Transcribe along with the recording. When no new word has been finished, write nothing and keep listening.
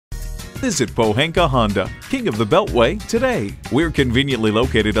Visit Pohanka Honda, King of the Beltway, today. We're conveniently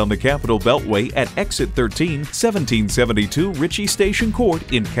located on the Capitol Beltway at Exit 13, 1772 Ritchie Station Court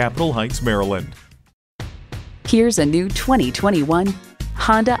in Capitol Heights, Maryland. Here's a new 2021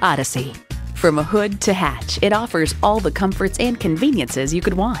 Honda Odyssey. From a hood to hatch, it offers all the comforts and conveniences you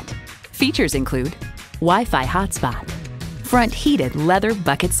could want. Features include Wi-Fi hotspot, front heated leather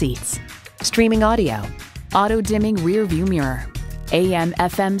bucket seats, streaming audio, auto-dimming rear view mirror,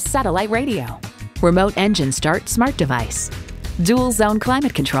 AM/FM satellite radio, remote engine start smart device, dual zone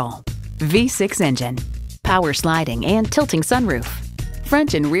climate control, V6 engine, power sliding and tilting sunroof,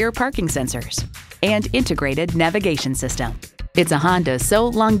 front and rear parking sensors, and integrated navigation system. It's a Honda, so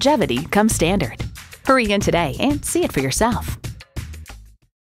longevity comes standard. Hurry in today and see it for yourself.